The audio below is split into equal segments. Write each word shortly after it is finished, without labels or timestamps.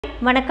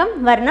வணக்கம்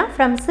Varna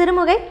from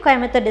Sirumugai,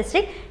 Coimbatore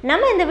district.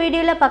 நம்ம இந்த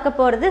வீடியோல பார்க்க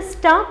போறது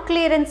ஸ்டாக்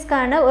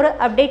கிளியரன்ஸ்க்கான ஒரு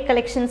அப்டேட்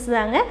கலெக்ஷன்ஸ்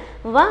தாங்க.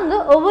 வாங்க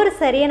ஒவ்வொரு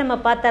சாரியை நம்ம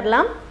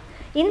பார்த்தறலாம்.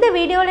 இந்த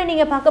வீடியோல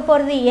நீங்க பார்க்க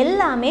போறது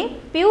எல்லாமே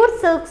பியூர்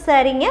silk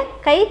சாரீங்க.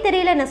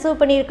 கைத்தறியில நெசவு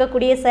பண்ணி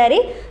இருக்கக்கூடிய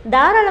சாரி.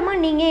 தாராளமா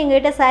நீங்க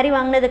எங்ககிட்ட சாரி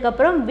வாங்குனதுக்கு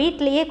அப்புறம்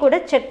வீட்லயே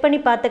கூட செக்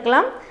பண்ணி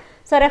பார்த்துக்கலாம்.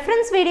 So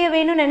reference video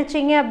வேணும்னு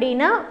நினைச்சீங்க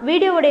அப்படினா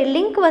வீடியோவோட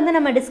லிங்க் வந்து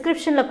நம்ம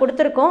டிஸ்கிரிப்ஷன்ல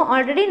கொடுத்திருக்கோம்.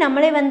 ஆல்ரெடி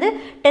நம்மளே வந்து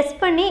டெஸ்ட்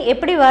பண்ணி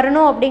எப்படி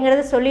வரணும்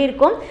அப்படிங்கறத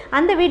சொல்லியிருக்கோம்.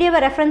 அந்த வீடியோவை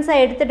ரெஃபரன்ஸா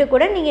எடுத்துட்டு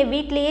கூட நீங்க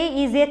வீட்லயே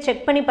ஈஸியா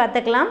செக் பண்ணி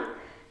பார்த்துக்கலாம்.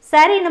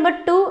 saree number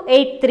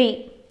 283.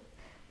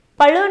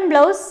 Pallu and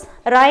blouse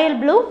royal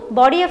blue,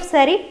 body of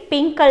saree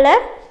pink color.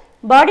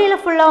 பாடியில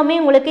ஃபுல்லாமே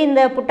உங்களுக்கு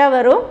இந்த புட்டா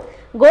வரும்.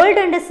 gold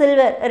and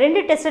silver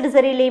ரெண்டு டெஸ்டட்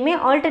சாரிலயுமே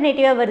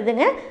ஆல்டர்னேட்டிவா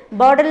வருதுங்க.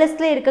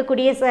 borderlessல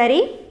இருக்கக்கூடிய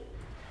saree.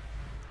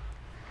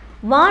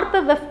 வார்ப்பு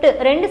வெஃப்ட்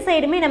ரெண்டு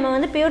சைடுமே நம்ம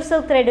வந்து பியூர்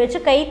silk thread வச்சு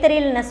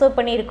கைத்தறியில நெசவு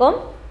பண்ணியிருக்கோம்.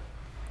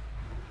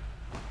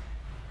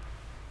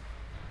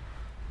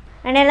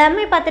 அண்ட்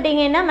எல்லாமே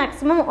பார்த்துட்டீங்கன்னா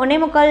மேக்ஸிமம்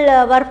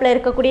 1.25 வார்ப்பில்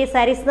இருக்கக்கூடிய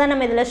சாரீஸ் தான்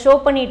நம்ம இதில் ஷோ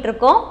பண்ணிட்டு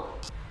இருக்கோம்.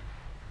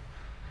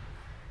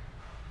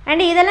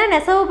 அண்ட் இதெல்லாம்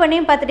நெசவு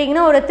பண்ணி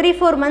பார்த்துட்டிங்கன்னா ஒரு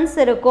 3-4 months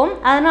இருக்கும்.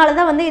 அதனால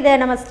தான் வந்து இதை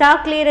நம்ம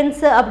ஸ்டாக்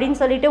கிளியரன்ஸ்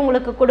அப்படின்னு சொல்லிட்டு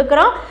உங்களுக்கு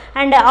கொடுக்குறோம்.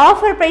 அண்ட்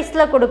ஆஃபர்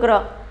ப்ரைஸில்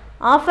கொடுக்குறோம்.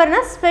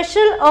 ஆஃபர்னா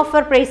ஸ்பெஷல்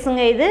ஆஃபர்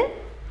ப்ரைஸுங்க இது.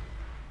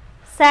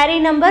 saree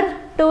number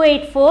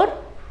 284.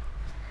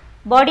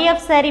 body of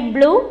saree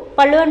blue,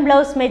 pallu and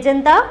blouse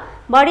magenta.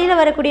 பாடியில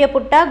வரக்கூடிய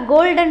புட்டா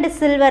gold and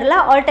silverல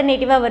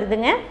ஆல்டர்னேட்டிவா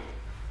வருதுங்க.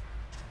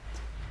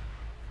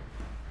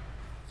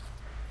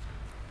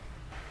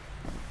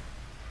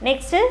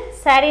 next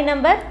saree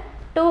number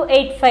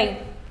 285.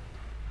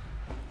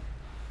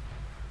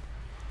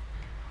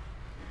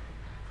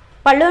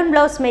 pallu and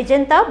blouse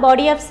magenta,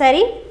 body of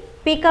saree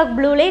peacock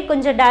blue லே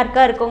கொஞ்சம்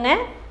டார்க்கா இருக்குங்க.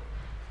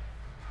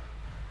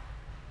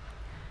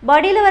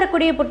 பாடியில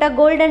வரக்கூடிய புட்டா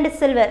கோல்ட் அண்ட்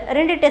சில்வர்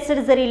ரெண்டு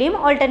டெஸ்டட் சரியிலையும்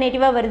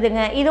ஆல்டர்னேட்டிவா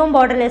வருதுங்க. இதுவும்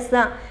பார்டர்லெஸ்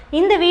தான்.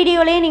 இந்த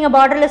வீடியோலயே நீங்க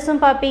பார்டர்லெஸ்ஸும்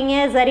பாப்பீங்க,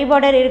 சரி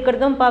பார்டர்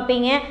இருக்கிறதும்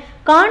பாப்பீங்க,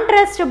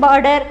 contrast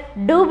border,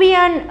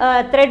 dupion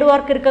thread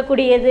work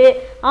இருக்கக்கூடியது,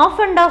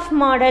 of and half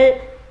model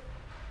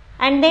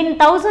and then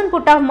 1000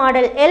 put of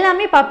model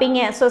எல்லாமே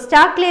பாப்பீங்க. ஸோ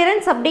ஸ்டாக்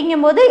கிளியரன்ஸ்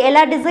அப்படிங்கும்போது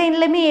எல்லா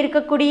டிசைன்லையுமே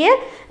இருக்கக்கூடிய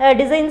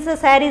டிசைன்ஸ்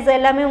சாரீஸ்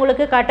எல்லாமே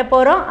உங்களுக்கு காட்ட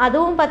போகிறோம்.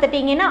 அதுவும்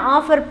பார்த்துட்டிங்கன்னா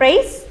ஆஃபர்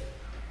ப்ரைஸ்.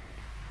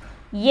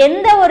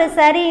 எந்த ஒரு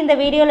saree இந்த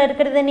வீடியோல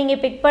இருக்கிறது நீங்க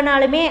பிக்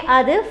பண்ணாலுமே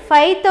அது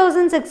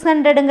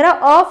 5600ங்கற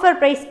ஆஃபர்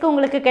பிரைஸ்க்கு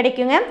உங்களுக்கு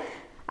கிடைக்குங்க.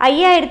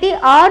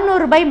 5600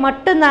 ரூபாய்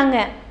மட்டும் தாங்க.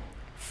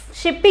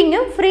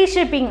 ஷிப்பிங்கும் ஃப்ரீ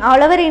ஷிப்பிங்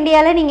ஆல் ஓவர்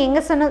இந்தியால நீங்க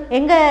எங்க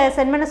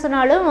சென்ட் பண்ண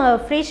சொன்னாலும்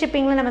ஃப்ரீ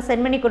ஷிப்பிங்ல நம்ம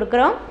சென்ட் பண்ணி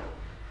கொடுக்கிறோம்.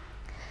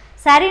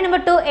 saree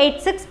number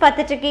 286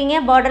 பார்த்துட்டு இருக்கீங்க.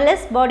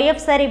 borderless, body of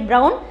saree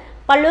brown,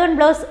 pallu and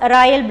blouse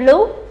royal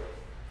blue.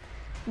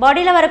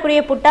 பாடியில் வரக்கூடிய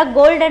புட்டா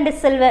கோல்ட் அண்ட்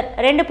சில்வர்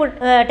ரெண்டு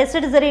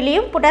டெஸ்டட்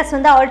சரிலையும் புட்டாஸ்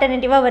வந்து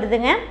ஆல்டர்னேட்டிவாக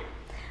வருதுங்க.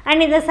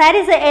 அண்ட் இந்த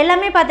சாரீஸ்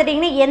எல்லாமே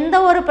பார்த்துட்டிங்கன்னா எந்த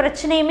ஒரு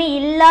பிரச்சனையுமே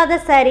இல்லாத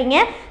சாரீங்க.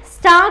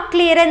 ஸ்டாக்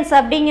கிளியரன்ஸ்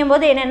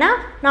அப்படிங்கும்போது என்னென்னா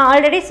நான்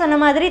ஆல்ரெடி சொன்ன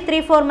மாதிரி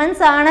 3-4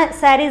 months ஆன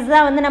சாரீஸ்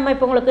தான் வந்து நம்ம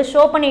இப்போ உங்களுக்கு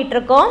ஷோ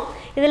பண்ணிகிட்ருக்கோம்.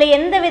 இதில்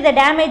எந்த வித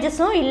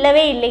டேமேஜஸும்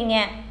இல்லவே இல்லைங்க.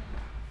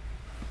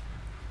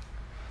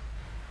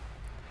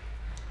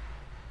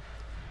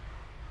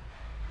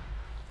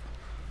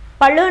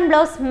 பல்லு and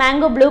blouse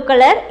mango blue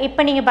colour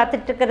இப்போ நீங்கள்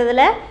பார்த்துட்டு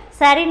இருக்கிறதுல.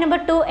 saree number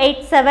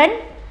 287.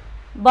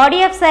 பாடி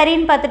ஆஃப்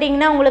சாரின்னு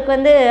பார்த்துட்டிங்கன்னா உங்களுக்கு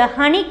வந்து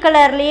ஹனி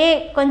கலர்லேயே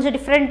கொஞ்சம்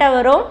டிஃப்ரெண்ட்டாக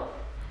வரும்.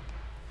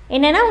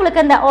 என்னென்னா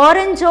உங்களுக்கு அந்த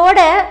ஆரஞ்சோட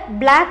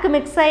பிளாக்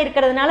மிக்ஸ்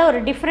ஆகிருக்கிறதுனால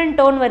ஒரு டிஃப்ரெண்ட்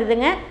டோன்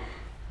வருதுங்க.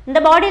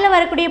 இந்த பாடியில்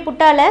வரக்கூடிய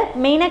புட்டால்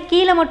மெயினாக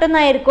கீழே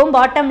மட்டும்தான் இருக்கும்.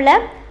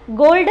 பாட்டமில்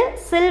கோல்டு,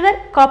 சில்வர்,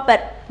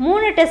 காப்பர்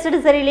 3 டெஸ்டட்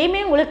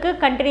சரிலையுமே உங்களுக்கு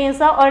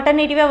கண்டினியூஸாக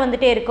ஆல்டர்னேட்டிவாக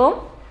வந்துகிட்டே இருக்கும்.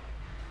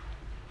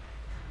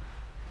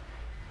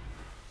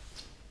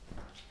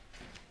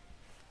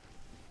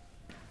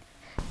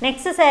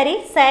 Next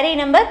saree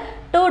number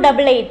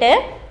 288.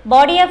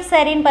 Body of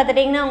சாரின்னு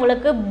பார்த்துட்டிங்கன்னா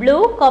உங்களுக்கு ப்ளூ,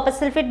 காப்பர்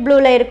சல்ஃபேட்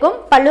ப்ளூவில் இருக்கும்.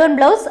 பல்லு அண்ட்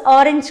ப்ளவுஸ்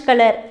ஆரஞ்சு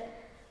கலர்.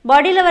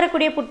 பாடியில்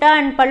வரக்கூடிய புட்டா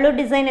அண்ட் பல்லு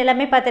டிசைன்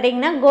எல்லாமே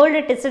பார்த்துட்டிங்கன்னா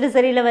கோல்டு டெஸ்டட்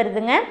சரியில்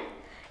வருதுங்க.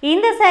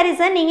 இந்த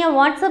சாரீஸை நீங்கள்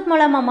வாட்ஸ்அப்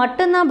மூலமாக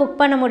மட்டும்தான் புக்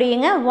பண்ண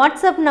முடியுங்க.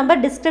 வாட்ஸ்அப்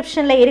நம்பர்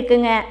டிஸ்கிரிப்ஷனில்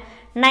இருக்குங்க.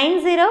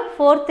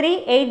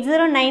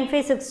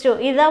 9043809562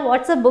 இதுதான்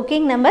வாட்ஸ்அப்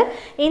புக்கிங் நம்பர்.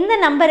 இந்த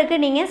நம்பருக்கு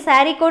நீங்கள்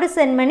சாரீ கோடு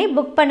சென்ட் பண்ணி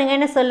புக்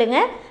பண்ணுங்கன்னு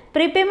சொல்லுங்கள்.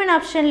 ப்ரீபேமெண்ட்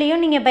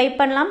ஆப்ஷன்லேயும் நீங்கள் பை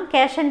பண்ணலாம்,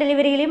 கேஷ் ஆன்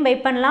டெலிவரியிலையும் பை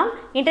பண்ணலாம்.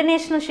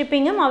 இன்டர்நேஷ்னல்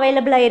ஷிப்பிங்கும்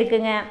அவைலபிளாக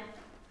இருக்குங்க.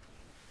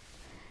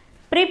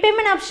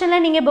 ப்ரீபேமெண்ட்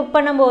ஆப்ஷனில் நீங்கள் புக்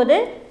பண்ணும்போது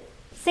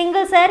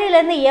சிங்கிள்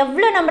சாரீலேருந்து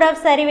எவ்வளோ நம்பர்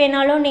ஆஃப் சாரீ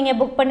வேணாலும் நீங்கள்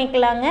புக்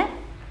பண்ணிக்கலாங்க.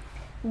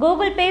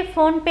 Google Pay,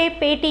 PhonePe,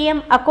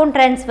 Paytm, account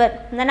transfer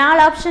இந்த 4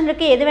 ஆப்ஷன்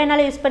இருக்குது. எது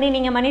வேணாலும் யூஸ் பண்ணி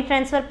நீங்கள் மணி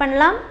ட்ரான்ஸ்ஃபர்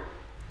பண்ணலாம்.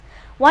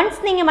 ஒன்ஸ்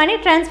நீங்கள் மணி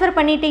ட்ரான்ஸ்ஃபர்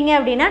பண்ணிட்டீங்க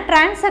அப்படின்னா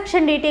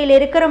டிரான்சாக்ஷன் டீட்டெயில்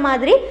இருக்கிற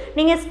மாதிரி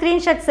நீங்கள்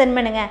ஸ்க்ரீன்ஷாட் சென்ட்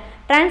பண்ணுங்கள்.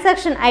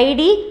 Transaction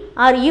ID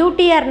R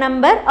UTR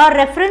number R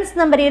reference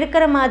number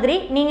இருக்கிற மாதிரி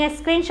நீங்கள்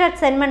ஸ்க்ரீன்ஷாட்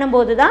சென்ட்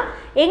பண்ணும்போது தான்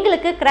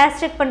எங்களுக்கு கிராஸ்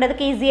செக்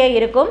பண்ணுறதுக்கு ஈஸியாக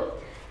இருக்கும்.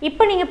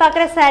 இப்போ நீங்கள்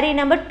பார்க்குற saree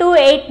நம்பர்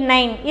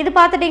 289. இது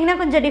பார்த்துட்டிங்கன்னா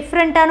கொஞ்சம்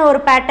டிஃப்ரெண்ட்டான ஒரு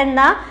பேட்டர்ன்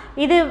தான்.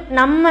 இது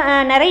நம்ம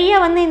நிறைய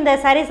வந்து இந்த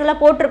sarees எல்லாம்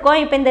போட்டிருக்கோம்.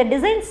 இப்போ இந்த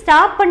டிசைன்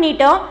ஸ்டாப்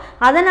பண்ணிட்டோம்,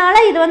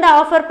 அதனால் இது வந்து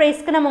ஆஃபர்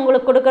ப்ரைஸ்க்கு நம்ம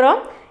உங்களுக்கு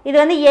கொடுக்குறோம். இது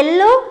வந்து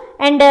yellow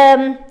and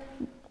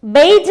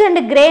beige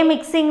and grey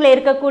மிக்சிங்கில்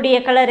இருக்கக்கூடிய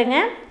கலருங்க.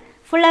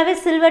 ஃபுல்லாகவே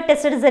சில்வர்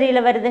டெஸ்டட்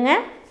சரியில் வருதுங்க.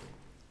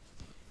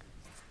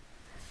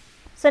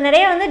 ஸோ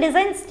நிறைய வந்து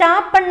டிசைன்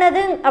ஸ்டாப்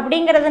பண்ணது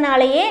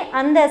அப்படிங்கிறதுனாலேயே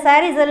அந்த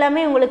sarees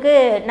எல்லாமே உங்களுக்கு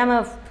நம்ம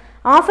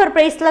ஆஃபர்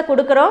ப்ரைஸில்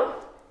கொடுக்குறோம்.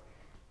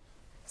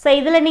 ஸோ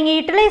இதில் நீங்கள்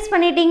யூட்டிலைஸ்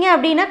பண்ணிட்டீங்க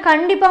அப்படின்னா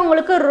கண்டிப்பாக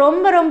உங்களுக்கு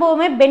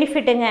ரொம்பவுமே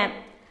பெனிஃபிட்டுங்க.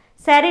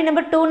 saree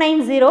number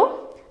 290.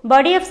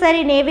 Body of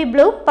saree navy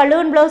blue, பல்லு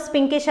அண்ட் ப்ளவுஸ்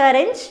பிங்கிஷ்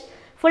ஆரஞ்ச்,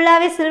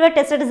 ஃபுல்லாகவே சில்வர்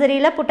டெஸ்டட்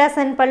சரியில் புட்டாஸ்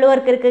அண்ட் பல்லு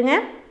ஒர்க் இருக்குங்க.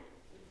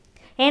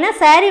 ஏன்னா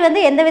saree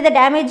வந்து எந்தவித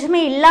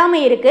டேமேஜுமே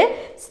இல்லாமல் இருக்குது.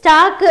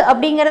 ஸ்டாக்கு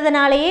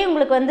அப்படிங்கிறதுனாலேயே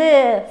உங்களுக்கு வந்து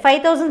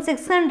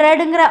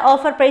 5600ங்கிற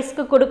ஆஃபர்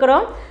ப்ரைஸ்க்கு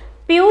கொடுக்குறோம்.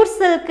 Pure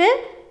silk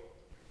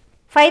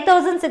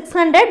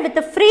 5600 with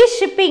free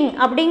shipping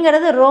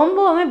அப்படிங்கிறது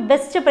ரொம்பவுமே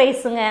பெஸ்ட்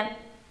ப்ரைஸுங்க.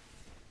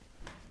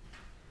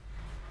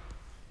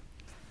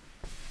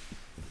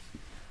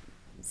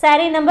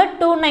 saree number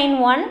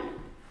 291.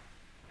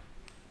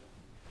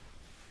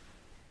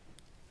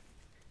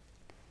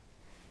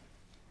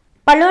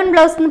 பல்லுவன்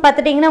ப்ளவுஸ்ன்னு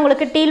பார்த்துட்டிங்கன்னா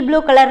உங்களுக்கு டீல் ப்ளூ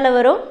கலரில்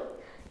வரும்.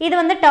 இது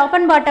வந்து டாப்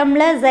அண்ட்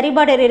பாட்டமில் ஜரி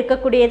பார்டர்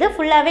இருக்கக்கூடியது.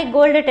 ஃபுல்லாகவே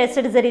கோல்டு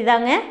டெஸ்டட் ஜரி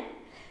தாங்க.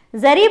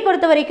 ஜரியை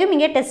பொறுத்த வரைக்கும்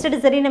இங்கே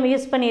டெஸ்டட் ஜரி நம்ம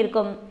யூஸ்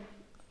பண்ணியிருக்கோம்.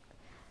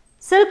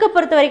 சில்க்கை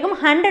பொறுத்த வரைக்கும்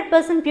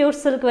 100% பியூர்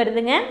சில்க்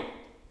வருதுங்க.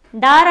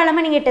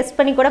 தாராளமாக நீங்கள் டெஸ்ட்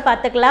பண்ணி கூட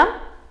பார்த்துக்கலாம்.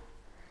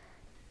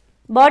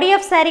 பாடி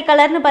ஆஃப் saree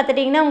கலர்னு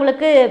பார்த்துட்டிங்கன்னா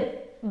உங்களுக்கு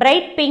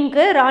பிரைட்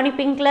பிங்க்கு, ராணி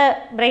பிங்க்கில்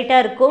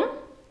பிரைட்டாக இருக்கும்.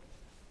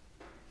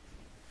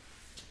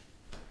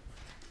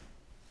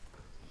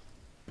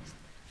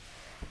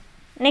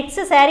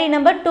 Next saree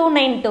number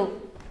 292.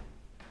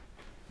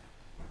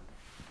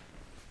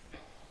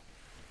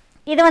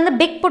 இது வந்து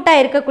பிக் புட்டா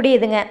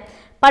இருக்கக்கூடியதுங்க.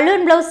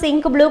 பல்லுவன் ப்ளவுஸ்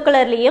இங்க் ப்ளூ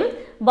கலர்லேயும்,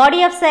 பாடி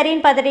ஆஃப்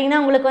சாரின்னு பார்த்துட்டிங்கன்னா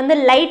உங்களுக்கு வந்து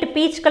லைட்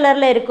பீச்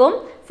கலரில் இருக்கும்.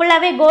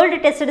 ஃபுல்லாகவே கோல்டு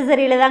டெஸ்டட்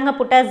சரியில் தாங்க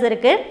புட்டாஸ்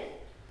இருக்குது.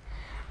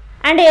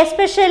 அண்ட்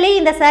எஸ்பெஷலி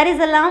இந்த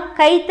சாரீஸ் எல்லாம்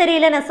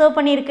கைத்தறியில் நெசவு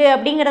பண்ணியிருக்கு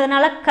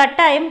அப்படிங்கிறதுனால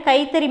கட்டாயம்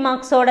கைத்தறி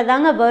மார்க்ஸோடு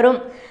தாங்க வரும்.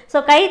 ஸோ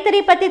கைத்தறி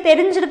பற்றி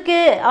தெரிஞ்சிருக்கு,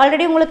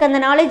 ஆல்ரெடி உங்களுக்கு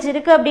அந்த நாலேஜ்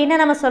இருக்குது அப்படின்னா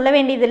நம்ம சொல்ல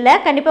வேண்டியதில்லை.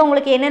 கண்டிப்பாக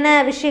உங்களுக்கு என்னென்ன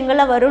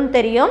விஷயங்கள்லாம் வரும்னு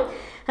தெரியும்.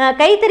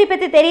 கைத்தறி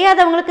பற்றி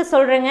தெரியாதவங்களுக்கு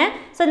சொல்கிறேங்க.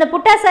 ஸோ இந்த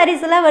புட்டா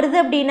சாரீஸ் எல்லாம் வருது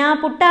அப்படின்னா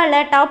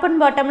புட்டாவில் டாப் அண்ட்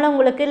பாட்டமில்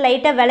உங்களுக்கு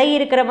லைட்டாக விலகி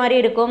இருக்கிற மாதிரி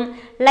இருக்கும்.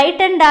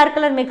 Light and dark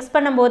colour mix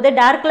பண்ணும்போது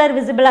டார்க் கலர்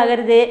விசிபிள்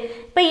ஆகிறது.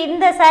 இப்போ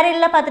இந்த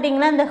சாரீலாம்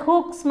பார்த்துட்டிங்கன்னா இந்த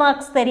ஹூக்ஸ்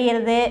மார்க்ஸ்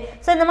தெரிகிறது.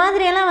 ஸோ இந்த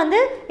மாதிரியெல்லாம் வந்து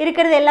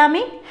இருக்கிறது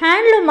எல்லாமே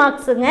ஹேண்ட்லூம்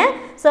மார்க்ஸுங்க.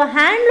 ஸோ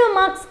ஹேண்ட்லூம்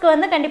மார்க்ஸ்க்கு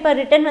வந்து கண்டிப்பாக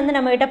ரிட்டன் வந்து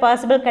நம்மகிட்ட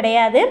பாசிபிள்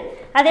கிடையாது.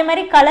 அதே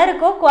மாதிரி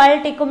கலருக்கோ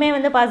குவாலிட்டிக்குமே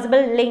வந்து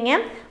பாசிபிள் இல்லைங்க.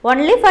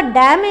 ஒன்லி ஃபார்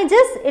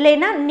டேமேஜஸ்,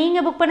 இல்லைன்னா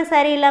நீங்கள் புக் பண்ண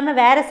சாரீ இல்லாமல்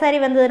வேறு சாரீ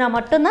வந்ததுன்னா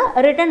மட்டும்தான்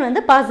ரிட்டன்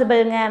வந்து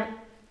பாசிபிளுங்க.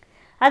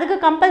 அதுக்கு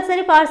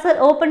கம்பல்சரி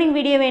பார்சல் ஓப்பனிங்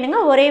வீடியோ வேணுங்க,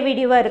 ஒரே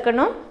வீடியோவாக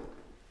இருக்கணும்.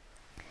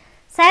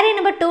 Sari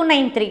number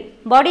 293.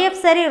 Body of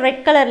sari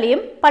red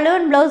கலர்லேயும்,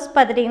 பல்லுவன் ப்ளவுஸ்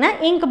பார்த்துட்டிங்கன்னா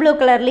இங்க் ப்ளூ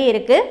கலர்லேயும்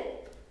இருக்குது.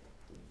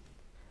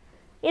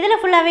 இதில்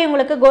ஃபுல்லாகவே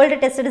உங்களுக்கு கோல்டு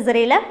டெஸ்டட்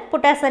சரியில்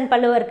புட்டாஸ் அண்ட்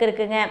பல்லு ஒர்க்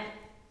இருக்குங்க.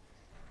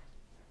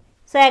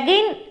 ஸோ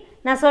அகெயின்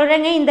நான்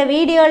சொல்கிறேங்க, இந்த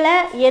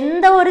வீடியோவில்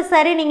எந்த ஒரு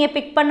சாரீ நீங்கள்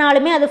பிக்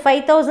பண்ணாலுமே அது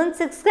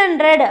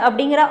 5600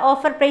 அப்படிங்கிற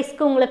ஆஃபர்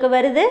ப்ரைஸ்க்கு உங்களுக்கு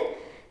வருது.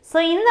 ஸோ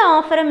இந்த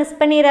ஆஃபரை மிஸ்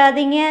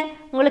பண்ணிடாதீங்க.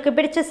 உங்களுக்கு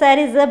பிடிச்ச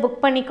சாரீஸை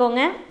புக்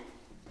பண்ணிக்கோங்க.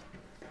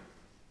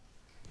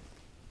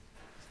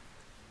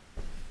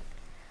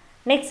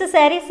 Next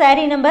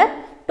sari number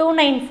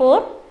 294.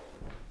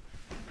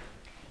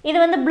 இது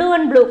வந்து ப்ளூ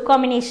அண்ட் ப்ளூ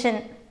காம்பினேஷன்.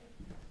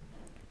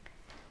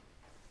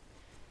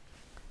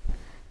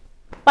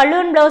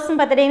 பல்லுவன் ப்ளவுஸ்ன்னு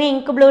பார்த்துட்டிங்கன்னா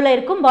இங்க் ப்ளூவில்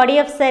இருக்கும். Body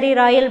of sari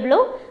Royal blue,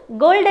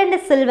 gold and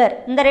silver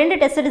இந்த ரெண்டு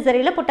டெஸ்டட்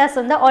சரியில் புட்டாஸ்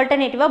வந்து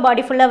ஆல்டர்னேட்டிவாக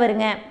பாடி ஃபுல்லாக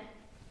வருங்க.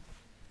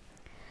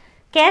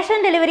 கேஷ்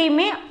ஆன்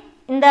டெலிவரியுமே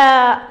இந்த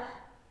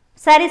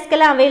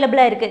சாரீஸ்க்கெல்லாம்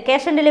அவைலபிளாக இருக்குது.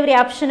 கேஷ் ஆன் டெலிவரி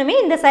ஆப்ஷனுமே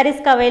இந்த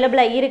சாரீஸ்க்கு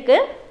அவைலபிளாக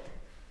இருக்குது.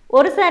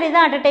 ஒரு சாரீ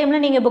தான் அட் அ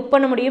டைமில் நீங்கள் புக்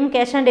பண்ண முடியும்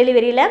கேஷ் ஆன்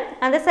டெலிவரியில்.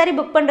 அந்த sari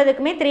book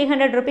பண்ணுறதுக்குமே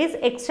 300 rupees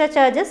extra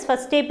charges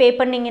ஃபஸ்ட்டே பே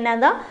பண்ணிங்கன்னா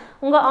தான்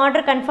உங்கள்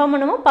ஆர்டர் கன்ஃபார்ம்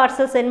பண்ணுவோம்,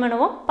 பார்சல் சென்ட்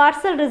பண்ணுவோம்.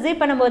 பார்சல்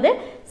ரிசீவ் பண்ணும்போது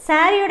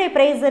சாரியோடைய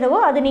ப்ரைஸ்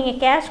என்னவோ அது நீங்கள்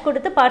கேஷ்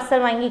கொடுத்து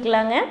பார்சல்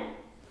வாங்கிக்கலாங்க.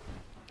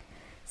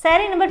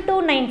 Sari number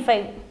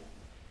 295.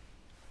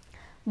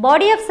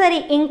 Body of sari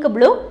ink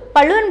blue,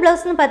 பல்லுவன்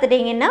ப்ளவுஸ்ன்னு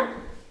பார்த்துட்டிங்கன்னா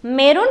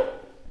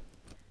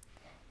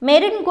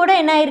மெரூன் கூட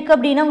என்ன இருக்குது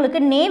அப்படின்னா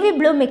உங்களுக்கு நேவி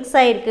ப்ளூ மிக்ஸ்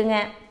ஆகிருக்குங்க.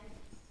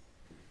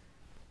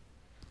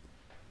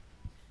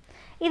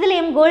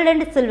 இதுலேயும் கோல்டு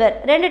அண்ட் சில்வர்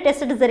ரெண்டு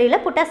டெஸ்டட்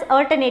சரியில் புட்டாஸ்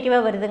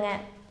ஆல்டர்னேட்டிவாக வருதுங்க.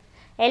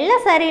 எல்லா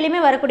சாரிலையுமே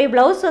வரக்கூடிய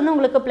ப்ளவுஸ் வந்து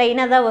உங்களுக்கு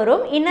பிளைனாக தான்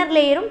வரும். இன்னர்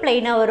லேயரும்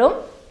பிளைனாக வரும்.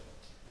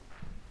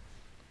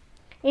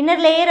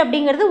 இன்னர் லேயர்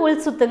அப்படிங்கிறது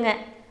உள் சுத்துங்க.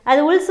 அது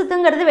உள்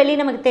சுத்துங்கிறது வெளியே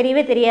நமக்கு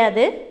தெரியவே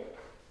தெரியாது.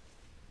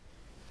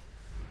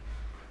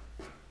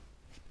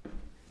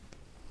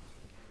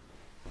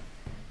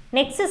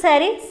 Next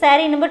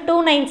sari number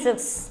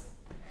 296.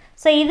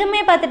 ஸோ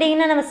இதுவுமே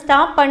பார்த்துட்டிங்கன்னா நம்ம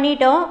ஸ்டாப்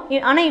பண்ணிட்டோம்.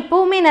 ஆனால்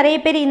இப்போவுமே நிறைய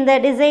பேர் இந்த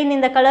டிசைன்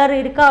இந்த கலர்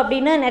இருக்கா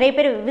அப்படின்னு நிறைய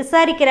பேர்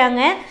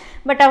விசாரிக்கிறாங்க.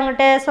 பட்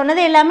அவங்கள்ட்ட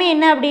சொன்னது எல்லாமே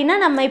என்ன அப்படின்னா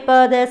நம்ம இப்போ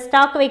அதை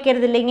ஸ்டாக்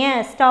வைக்கிறது இல்லைங்க,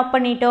 ஸ்டாப்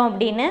பண்ணிட்டோம்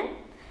அப்படின்னு.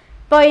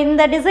 இப்போ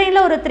இந்த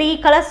டிசைனில் ஒரு 3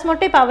 கலர்ஸ்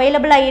மட்டும் இப்போ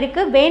அவைலபிளாக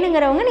இருக்குது.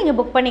 வேணுங்கிறவங்க நீங்கள்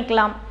புக்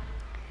பண்ணிக்கலாம்.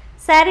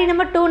 சாரீ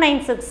நம்பர்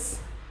 296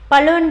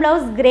 பல்லு and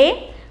blouse grey,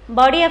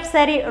 body of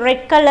sari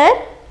red colour.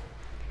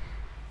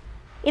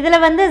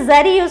 இதில் வந்து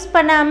ஜரி யூஸ்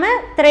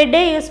பண்ணாமல்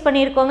த்ரெட்டே யூஸ்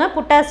பண்ணியிருக்கோங்க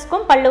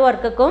புட்டாஸ்க்கும் பல்லு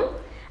ஒர்க்குக்கும்.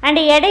 அண்ட்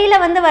இடையில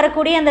வந்து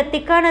வரக்கூடிய அந்த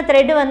திக்கான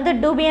த்ரெட்டு வந்து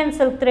dupion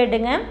silk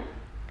த்ரெட்டுங்க.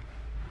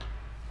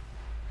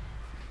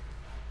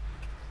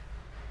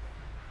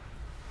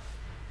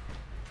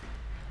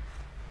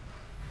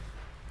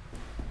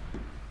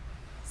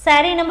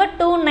 Sari number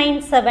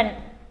 297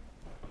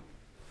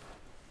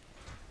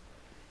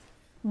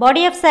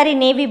 body of sari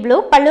navy blue,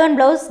 பல்லு அண்ட்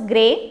ப்ளவுஸ்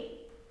கிரே.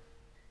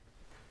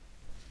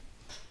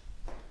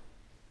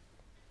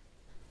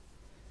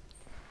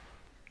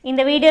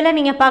 இந்த வீடியோவில்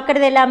நீங்கள்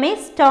பார்க்குறது எல்லாமே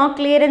ஸ்டாக்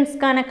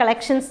கிளியரன்ஸ்க்கான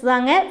கலெக்ஷன்ஸ்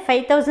தாங்க.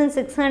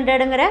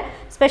 5600ங்கிற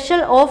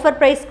ஸ்பெஷல் ஆஃபர்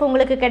ப்ரைஸ்க்கு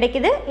உங்களுக்கு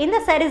கிடைக்குது. இந்த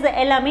சாரீஸ்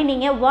எல்லாமே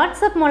நீங்கள்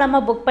வாட்ஸ்அப்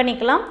மூலமாக புக்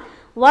பண்ணிக்கலாம்.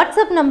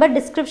 வாட்ஸ்அப் நம்பர்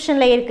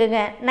டிஸ்கிரிப்ஷனில் இருக்குங்க,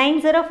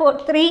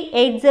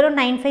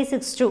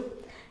 9043809562.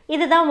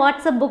 இதுதான்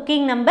WhatsApp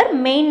booking number,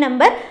 main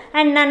number.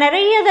 And நான்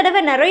நிறைய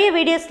தடவை நிறைய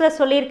வீடியோஸில்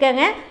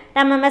சொல்லியிருக்கேங்க,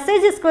 நம்ம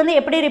மெசேஜஸ்க்கு வந்து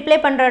எப்படி ரிப்ளை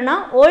பண்ணுறோன்னா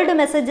ஓல்டு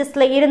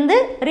மெசேஜஸில் இருந்து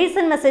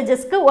ரீசன்ட்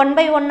மெசேஜஸ்க்கு 1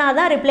 by 1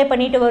 தான் ரிப்ளை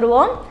பண்ணிட்டு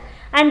வருவோம்.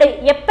 அண்டு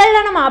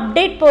எப்போல்லாம் நம்ம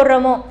அப்டேட்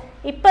போடுறோமோ,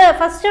 இப்போ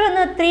ஃபஸ்ட்டு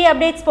வந்து 3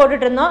 அப்டேட்ஸ்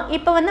போட்டுட்டு இருந்தோம்.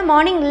 இப்போ வந்து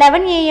மார்னிங்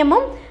 11 AM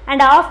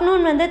அண்ட்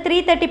ஆஃப்டர்நூன் வந்து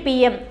 3:30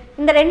 PM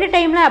இந்த 2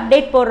 டைமில்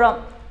அப்டேட் போடுறோம்.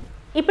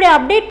 இப்படி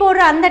அப்டேட்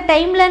போடுற அந்த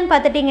டைம்லன்னு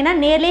பார்த்துட்டிங்கன்னா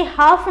நியர்லி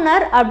 ½ an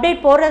hour அப்டேட்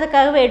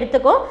போடுறதுக்காகவே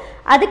எடுத்துக்கும்.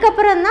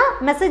 அதுக்கப்புறம் தான்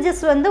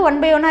மெசேஜஸ் வந்து 1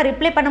 by 1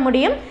 ரிப்ளை பண்ண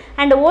முடியும்.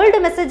 அண்ட் ஓல்டு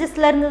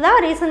மெசேஜஸ்லேருந்து தான்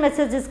ரீசன்ட்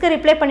மெசேஜஸ்க்கு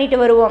ரிப்ளை பண்ணிட்டு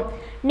வருவோம்.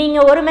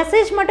 நீங்கள் ஒரு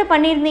மெசேஜ் மட்டும்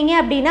பண்ணியிருந்தீங்க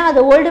அப்படின்னா அது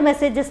ஓல்டு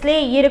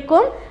மெசேஜஸ்லேயே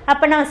இருக்கும்.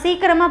 அப்போ நான்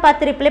சீக்கிரமாக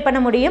பார்த்து ரிப்ளை பண்ண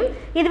முடியும்.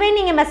 இதுவே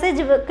நீங்கள்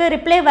மெசேஜுக்கு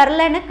ரிப்ளை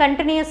வரலன்னு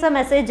கண்டினியூஸாக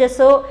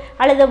மெசேஜஸோ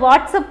அல்லது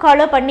வாட்ஸ்அப்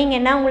காலோ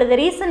பண்ணிங்கன்னா உங்களுக்கு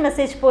ரீசன்ட்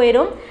மெசேஜ்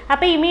போயிடும்.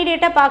 அப்போ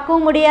இமீடியட்டாக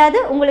பார்க்கவும் முடியாது,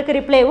 உங்களுக்கு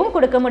ரிப்ளைவும்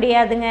கொடுக்க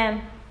முடியாதுங்க.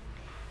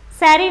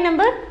 Sari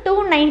number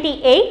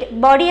 298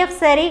 body of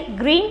sari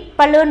green,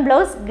 பல்லு and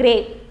blouse grey.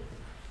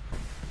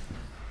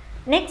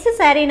 Next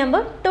sari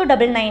number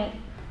 299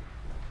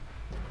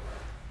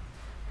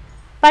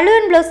 பல்லு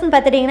அண்ட் ப்ளவுஸ்ன்னு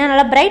பார்த்துட்டிங்கன்னா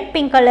நல்லா பிரைட்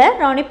பிங்க் கலர்,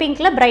 ராணி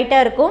பிங்க்கில்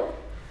பிரைட்டாக இருக்கும்.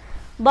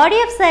 பாடி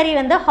ஆஃப் சாரீ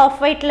வந்து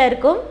ஹாஃப் ஒயிட்டில்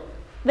இருக்கும்,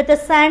 வித்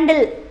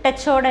சாண்டில்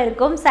டச்சோடு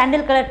இருக்கும்,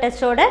 சாண்டில் கலர்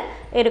டச்சோடு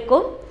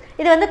இருக்கும்.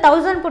 இது வந்து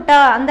 1000 புட்டா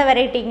அந்த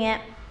வெரைட்டிங்க.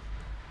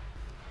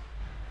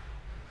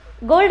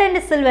 கோல்டு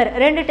அண்ட் சில்வர்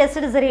 2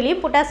 டெஸ்ட்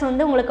சரிலையும் புட்டாஸ்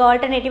வந்து உங்களுக்கு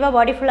ஆல்டர்னேட்டிவாக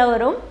பாடி ஃபுல்லாக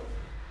வரும்.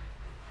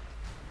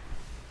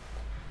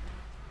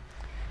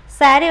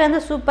 சாரீ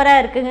வந்து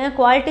சூப்பராக இருக்குங்க,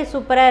 குவாலிட்டி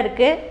சூப்பராக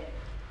இருக்குது.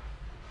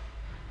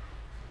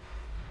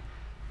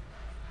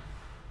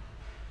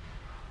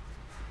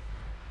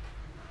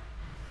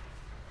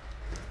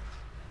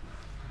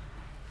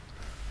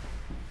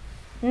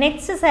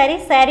 Next sari,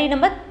 sari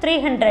number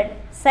 300.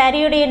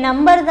 சாரியுடைய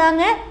நம்பர்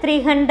தாங்க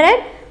 300,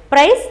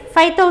 price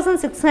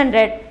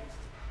 5600.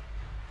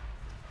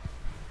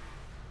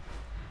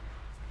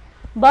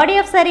 Body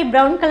of sari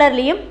brown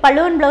கலர்லேயும்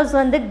பல்லு அண்ட் ப்ளவுஸ்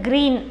வந்து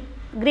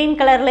க்ரீன்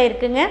கலரில்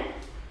இருக்குங்க.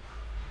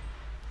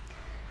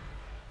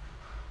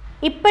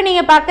 இப்போ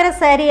நீங்கள் பார்க்குற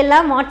சாரீ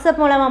எல்லாம் வாட்ஸ்அப்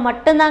மூலமாக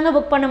மட்டும்தாங்க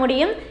புக் பண்ண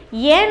முடியும்.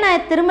 ஏன்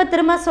நான்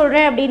திரும்ப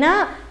சொல்கிறேன் அப்படின்னா,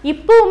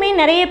 இப்போவுமே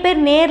நிறைய பேர்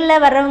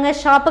நேரில் வர்றவங்க,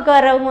 ஷாப்புக்கு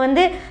வர்றவங்க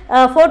வந்து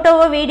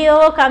ஃபோட்டோவோ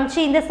வீடியோவோ காமிச்சு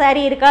இந்த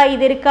சாரீ இருக்கா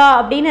இது இருக்கா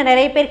அப்படின்னு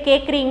நிறைய பேர்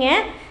கேட்குறீங்க.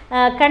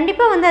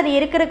 கண்டிப்பாக வந்து அது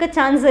இருக்கிறதுக்கு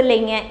சான்ஸ்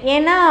இல்லைங்க.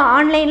 ஏன்னா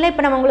ஆன்லைனில்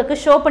இப்போ நம்ம உங்களுக்கு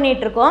ஷோ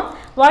பண்ணிகிட்ருக்கோம்,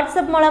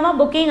 வாட்ஸ்அப் மூலமாக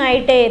புக்கிங்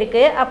ஆகிட்டே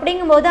இருக்குது.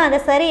 அப்படிங்கும்போது அந்த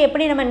சாரீ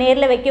எப்படி நம்ம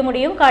நேரில் வைக்க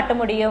முடியும், காட்ட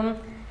முடியும்.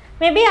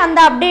 மேபி அந்த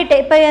அப்டேட்,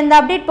 இப்போ இந்த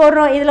அப்டேட்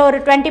போடுறோம், இதில் ஒரு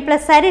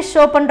 20+ சாரீஸ்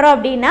ஷோ பண்ணுறோம்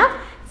அப்படின்னா,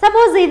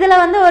 சப்போஸ்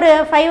இதில் வந்து ஒரு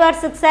 5 or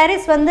 6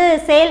 சாரீஸ் வந்து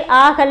சேல்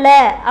ஆகலை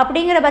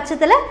அப்படிங்கிற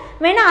பட்சத்தில்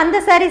வேணால் அந்த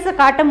சாரீஸை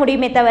காட்ட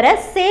முடியுமே தவிர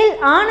சேல்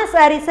ஆன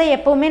சாரீஸை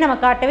எப்போவுமே நம்ம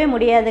காட்டவே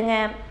முடியாதுங்க.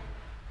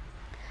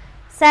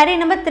 சாரீ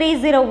நம்பர்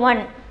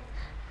 301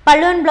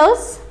 பல்லு and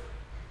blouse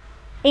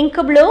ink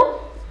blue.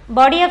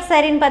 Body of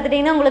சாரின்னு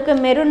பார்த்துட்டிங்கன்னா உங்களுக்கு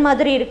மெரூன்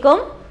மாதிரி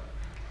இருக்கும்.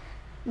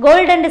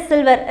 கோல்டு அண்ட்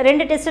சில்வர்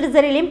 2 டெஸ்ட்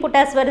சரிலையும்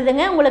புட்டாஸ்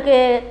வருதுங்க. உங்களுக்கு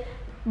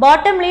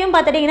பாட்டம்லேயும்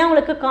பார்த்துட்டிங்கன்னா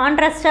உங்களுக்கு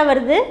கான்ட்ராஸ்டாக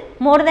வருது,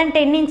 மோர் தென்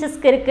 10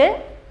 inchesக்கு இருக்குது.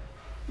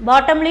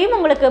 பாட்டம்லேயும்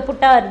உங்களுக்கு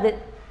புட்டா வருது.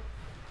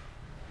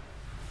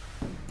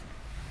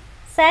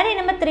 சாரீ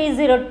நம்பர்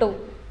 302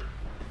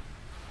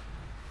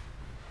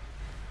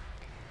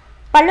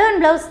 பல்லு and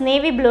blouse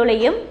navy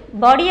ப்ளூலையும்,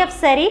 body of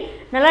sari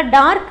நல்லா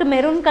டார்க்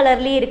மெரூன்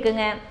கலர்லேயும்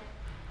இருக்குங்க.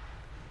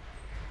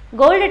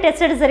 கோல்டு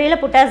டெஸ்டட்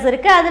சரியில் புட்டாஸ்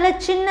இருக்குது. அதில்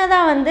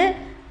சின்னதாக வந்து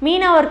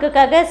மீனா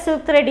ஒர்க்குக்காக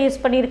சில்க் த்ரெட்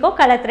யூஸ் பண்ணியிருக்கோம்,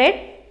 colour thread.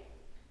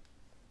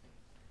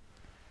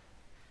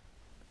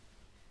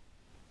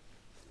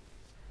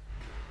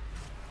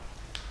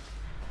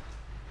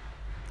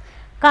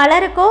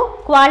 கலருக்கோ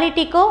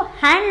குவாலிட்டிக்கோ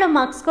handloom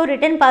மார்க்ஸ்க்கோ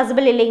return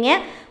possible இல்லைங்க.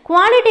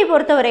 குவாலிட்டி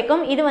பொறுத்த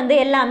வரைக்கும் இது வந்து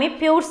எல்லாமே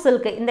பியூர்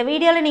சில்க்கு. இந்த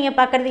வீடியோவில் நீங்கள்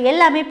பார்க்குறது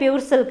எல்லாமே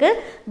பியூர் சில்க்கு.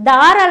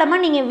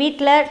 தாராளமாக நீங்கள்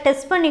வீட்டில்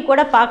டெஸ்ட் பண்ணி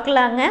கூட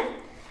பார்க்கலாங்க.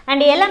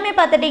 அண்ட் எல்லாமே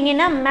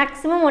பார்த்துட்டிங்கன்னா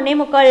மேக்ஸிமம்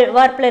 1.25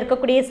 வார்ப்பில்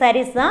இருக்கக்கூடிய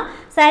சாரீஸ் தான்.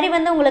 சாரீ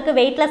வந்து உங்களுக்கு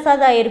வெயிட்லெஸ்ஸாக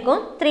தான்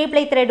இருக்கும். 3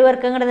 ply த்ரெட்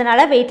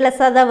ஒர்க்குங்கிறதுனால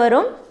வெயிட்லெஸ்ஸாக தான்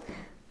வரும்.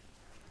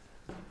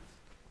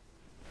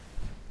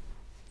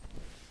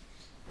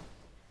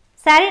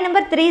 Sari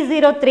number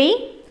 303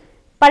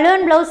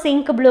 balloon blouse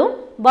ink blue.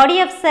 Body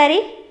of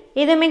sari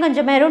இதுவுமே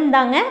கொஞ்சம் மெரூன்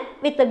தாங்க.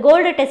 வித்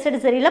கோல்டு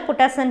டெஸ்டட் சரியில்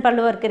புட்டாசன்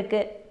பல்லு ஒர்க்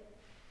இருக்குது.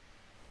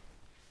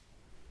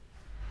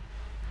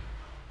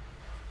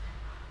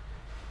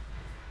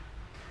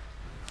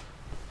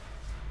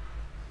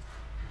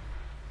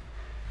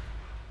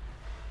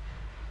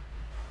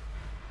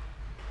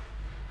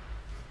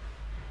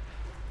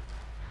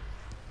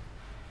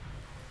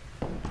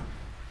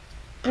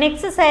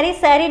 Next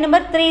sari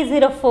number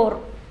 304.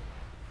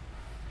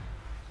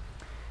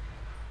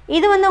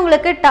 இது வந்து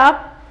உங்களுக்கு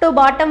டாப் டு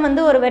பாட்டம்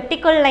வந்து ஒரு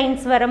வெர்டிக்கல்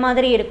லைன்ஸ் வர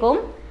மாதிரி இருக்கும்.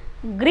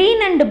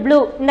 க்ரீன் அண்ட் ப்ளூ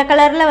இந்த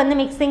கலரில் வந்து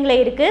மிக்சிங்கில்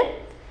இருக்குது.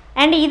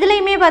 அண்ட்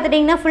இதுலேயுமே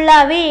பார்த்துட்டிங்கன்னா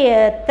ஃபுல்லாகவே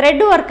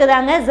த்ரெட் ஒர்க்கு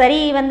தாங்க.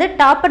 சரி வந்து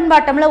டாப் அண்ட்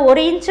பாட்டமில்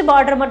 1 இன்ச்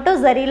பார்டர்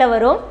மட்டும் சரியில்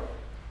வரும்.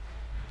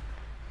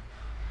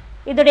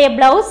 இதோடைய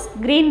blouse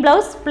green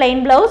blouse,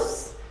 plain blouse.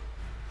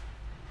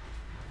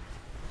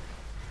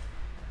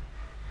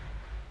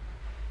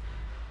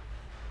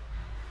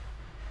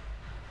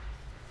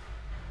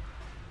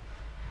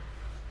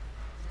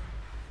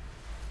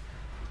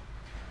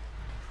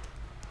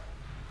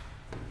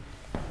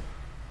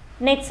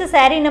 Next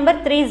sari number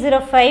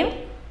 305.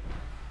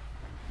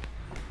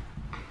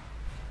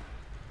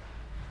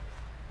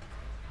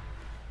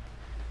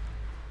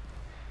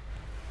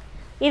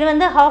 இது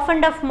வந்து ஹாஃப்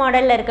அண்ட் ஆஃப்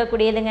மாடலில்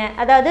இருக்கக்கூடியதுங்க.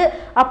 அதாவது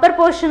அப்பர்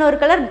போர்ஷன் ஒரு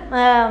கலர்,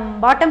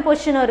 பாட்டம்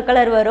போர்ஷன் ஒரு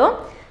கலர் வரும்.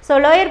 ஸோ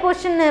லோயர்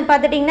போர்ஷன்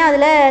பார்த்துட்டிங்கன்னா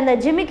அதில் இந்த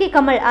ஜிமிக்கி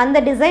கமல் அந்த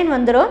டிசைன்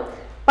வந்துடும்.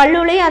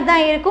 பல்லுலேயும்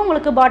அதான் இருக்கும்,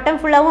 உங்களுக்கு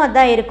பாட்டம் ஃபுல்லாகவும்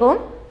அதான் இருக்கும்.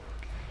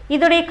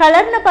 இதோடைய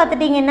கலர்னு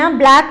பார்த்துட்டிங்கன்னா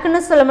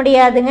பிளாக்னு சொல்ல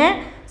முடியாதுங்க.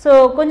 ஸோ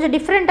கொஞ்சம்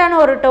டிஃப்ரெண்ட்டான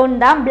ஒரு டோன்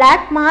தான்.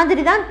 பிளாக்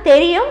மாதிரி தான்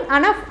தெரியும்,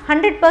 ஆனால்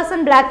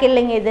 100% பிளாக்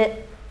இல்லைங்க. இது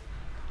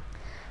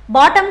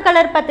பாட்டம்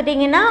கலர்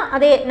பார்த்துட்டிங்கன்னா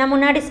அதே நான்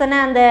முன்னாடி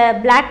சொன்ன அந்த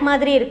பிளாக்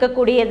மாதிரி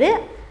இருக்கக்கூடியது.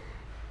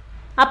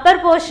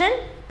 Appar portion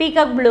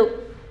peacock blue.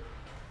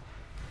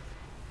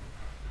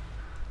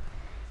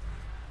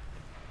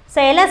 So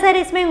எல்லா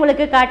சாரீஸுமே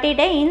உங்களுக்கு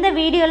காட்டிட்டேன். இந்த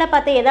வீடியோவில்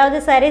பார்த்து ஏதாவது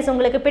சாரீஸ்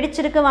உங்களுக்கு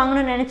பிடிச்சிருக்கு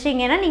வாங்கணும்னு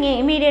நினச்சிங்கன்னா நீங்கள்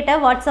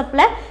இமீடியட்டாக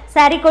வாட்ஸ்அப்பில்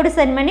சாரீ கோடு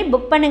சென்ட் பண்ணி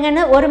புக்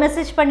பண்ணுங்கன்னு ஒரு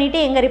மெசேஜ் பண்ணிவிட்டு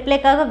எங்கள்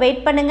ரிப்ளைக்காக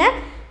வெயிட் பண்ணுங்கள்.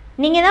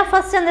 நீங்கள் தான்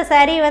ஃபஸ்ட் அந்த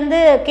சாரீ வந்து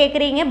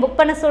கேட்குறீங்க, புக்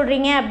பண்ண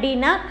சொல்கிறீங்க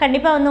அப்படின்னா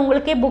கண்டிப்பாக வந்து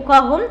உங்களுக்கே புக்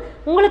ஆகும்.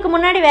 உங்களுக்கு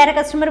முன்னாடி வேறு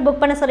கஸ்டமர்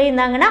புக் பண்ண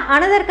சொல்லியிருந்தாங்கன்னா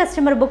அனதர்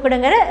கஸ்டமர்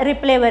புக்குடுங்கிற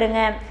ரிப்ளை வருங்க.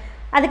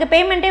 அதுக்கு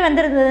பேமெண்ட்டே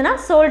வந்துருந்ததுன்னா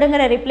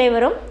சோல்டுங்கிற ரிப்ளை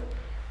வரும்.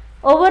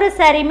 ஒவ்வொரு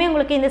சாரியுமே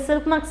உங்களுக்கு இந்த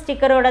சில்க் மார்க்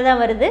ஸ்டிக்கரோட தான்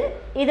வருது.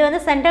 இது வந்து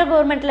சென்ட்ரல்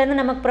கவர்மெண்ட்லேருந்து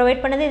நமக்கு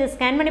ப்ரொவைட் பண்ணுது. இது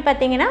ஸ்கேன் பண்ணி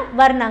பார்த்தீங்கன்னா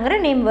வர்ணாங்கிற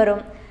நேம்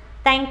வரும்.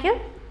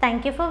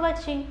 தேங்க்யூ ஃபார்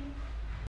வாட்சிங்.